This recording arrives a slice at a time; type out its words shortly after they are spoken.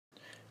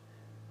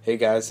Hey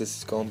guys, this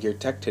is Golden Gear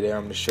Tech. Today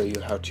I'm going to show you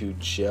how to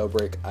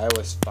jailbreak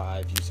iOS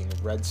 5 using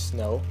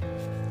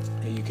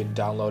Redsn0w. You can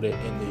download it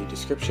in the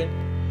description.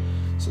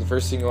 So the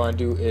first thing you want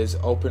to do is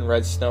open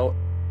Redsn0w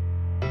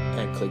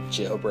and click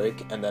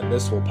jailbreak, and then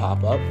this will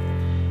pop up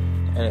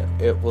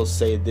and it will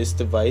say this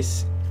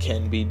device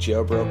can be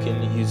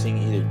jailbroken using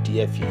either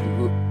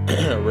DFU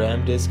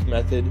Ramdisk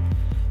method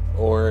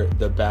or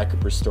the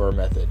backup restore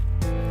method.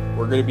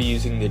 We're going to be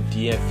using the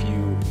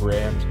DFU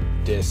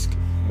Ramdisk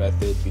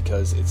method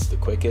because it's the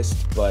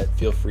quickest, but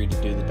feel free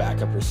to do the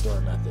backup restore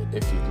method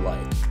if you'd like.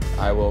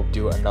 I will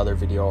do another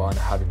video on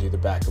how to do the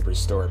backup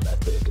restore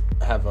method.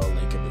 I have a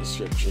link in the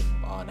description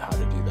on how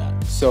to do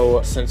that.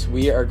 So since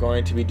we are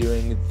going to be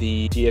doing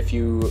the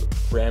DFU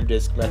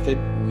Ramdisk method,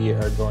 we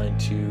are going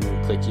to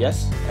click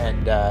yes,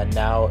 and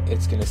now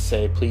it's going to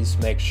say please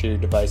make sure your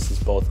device is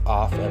both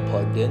off and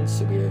plugged in.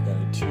 So we are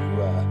going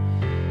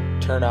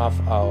to turn off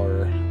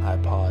our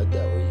iPod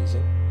that we're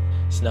using.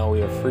 So now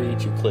we are free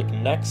to click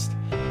next,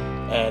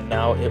 and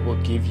now it will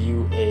give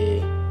you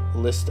a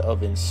list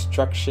of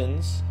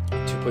instructions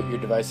to put your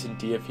device in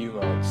DFU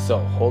mode. So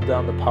hold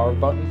down the power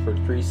button for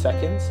 3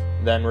 seconds,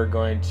 then we're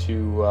going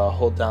to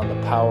hold down the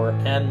power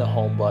and the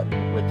home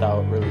button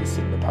without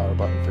releasing the power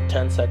button for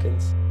 10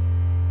 seconds.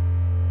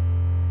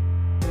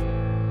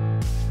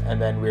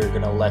 And then we're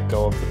going to let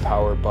go of the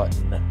power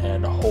button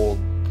and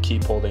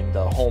keep holding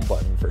the home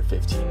button for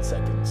 15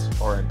 seconds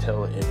or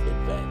until it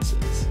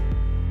advances.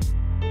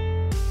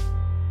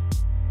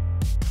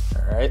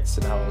 Alright,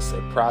 so now it will say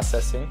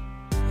processing,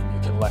 and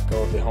you can let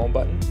go of the home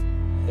button.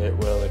 It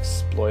will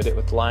exploit it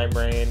with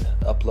LimeRain,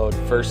 upload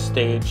first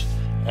stage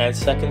and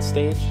second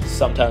stage.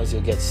 Sometimes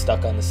you'll get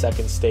stuck on the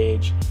second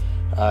stage.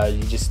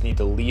 You just need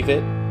to leave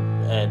it,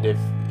 and if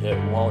it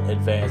won't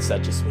advance,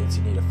 that just means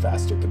you need a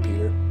faster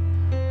computer.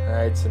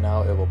 Alright, so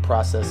now it will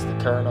process the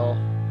kernel,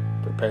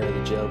 prepare the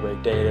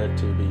jailbreak data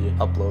to be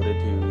uploaded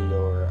to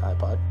your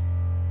iPod.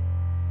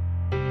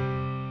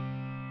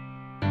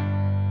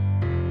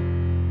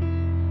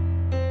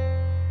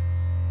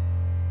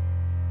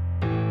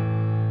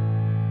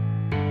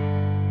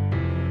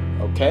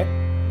 Okay,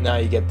 now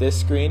you get this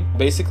screen.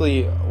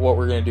 Basically what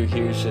we're going to do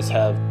here is just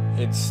have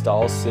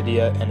install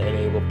Cydia and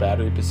enable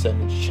battery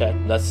percentage check.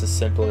 That's the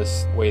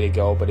simplest way to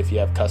go, but if you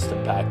have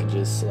custom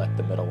packages, select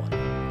the middle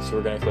one. So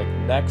we're going to click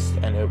next,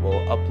 and it will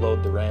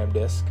upload the RAM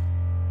disk.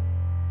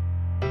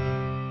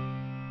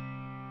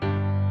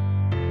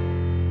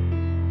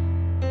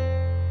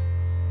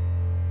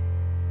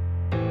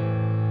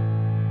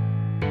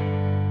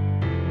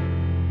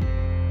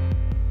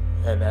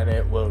 And then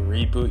it will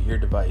reboot your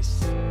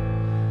device.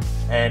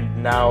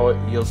 And now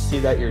you'll see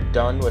that you're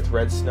done with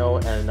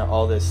Redsn0w, and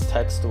all this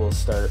text will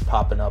start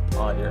popping up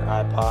on your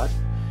iPod.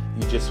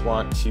 You just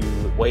want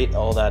to wait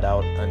all that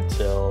out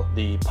until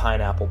the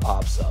pineapple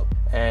pops up.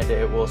 And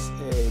it will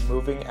say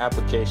moving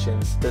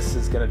applications. This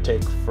is going to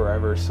take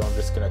forever, so I'm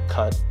just going to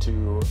cut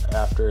to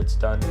after it's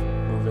done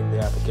moving the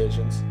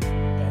applications.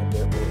 And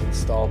it will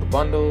install the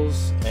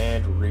bundles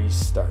and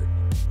restart.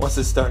 Once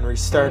it's done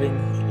restarting,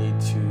 you need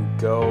to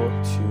go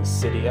to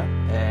Cydia,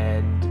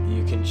 and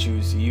you can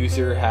choose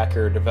user,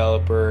 hacker,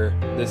 developer.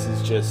 This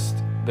is just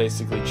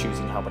basically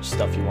choosing how much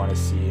stuff you want to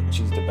see.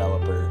 Choose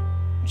developer,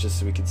 just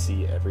so we can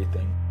see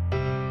everything.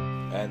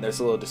 And there's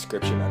a little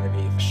description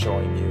underneath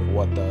showing you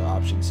what the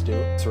options do.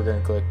 So we're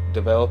going to click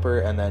developer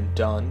and then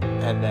done,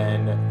 and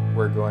then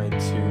we're going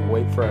to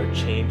wait for our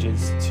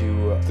changes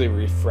to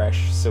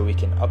refresh so we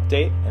can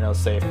update, and it'll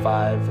say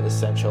 5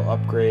 essential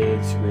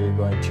upgrades. We're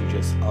going to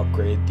just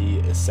upgrade the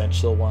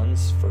essential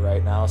ones for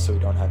right now, so we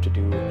don't have to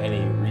do any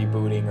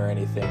rebooting or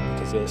anything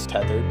because it is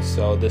tethered.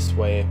 So this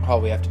way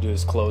all we have to do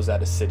is close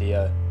out of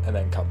Cydia and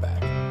then come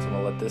back. So I'm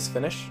going to let this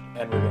finish,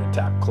 and we're going to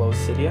tap close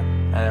Cydia,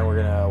 and then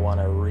we're going to want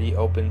to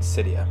reopen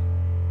Cydia.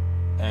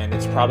 And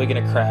it's probably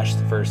going to crash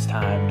the first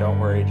time. Don't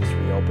worry, just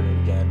reopen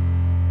it again.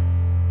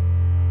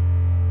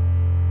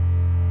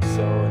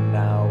 So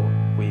now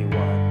we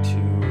want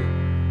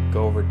to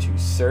go over to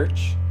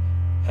search,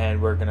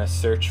 and we're going to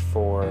search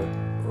for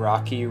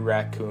Rocky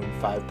Raccoon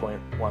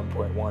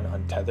 5.1.1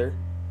 Untether,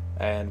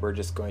 and we're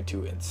just going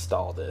to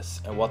install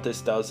this. And what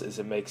this does is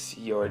it makes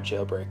your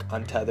jailbreak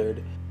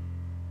untethered.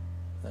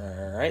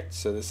 Alright,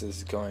 so this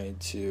is going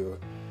to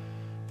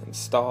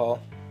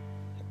install,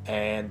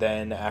 and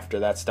then after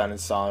that's done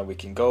installing, we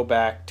can go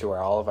back to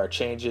all of our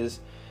changes,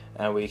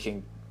 and we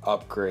can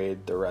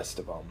upgrade the rest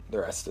of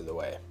the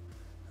way.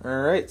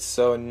 Alright,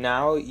 so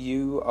now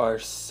you are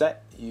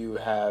set. You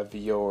have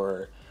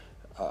your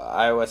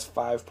iOS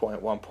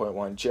 5.1.1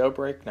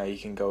 jailbreak. Now you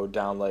can go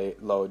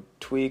download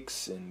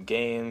tweaks and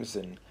games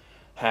and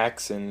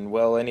hacks and,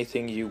 well,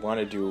 anything you want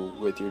to do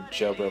with your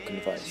jailbroken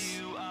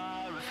device.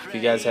 If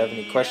you guys have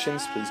any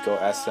questions, please go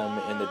ask them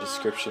in the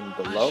description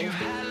below.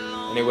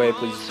 Anyway,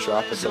 please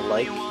drop us a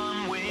like,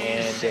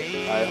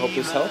 and I hope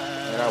this helped,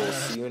 and I will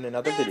see you in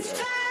another video.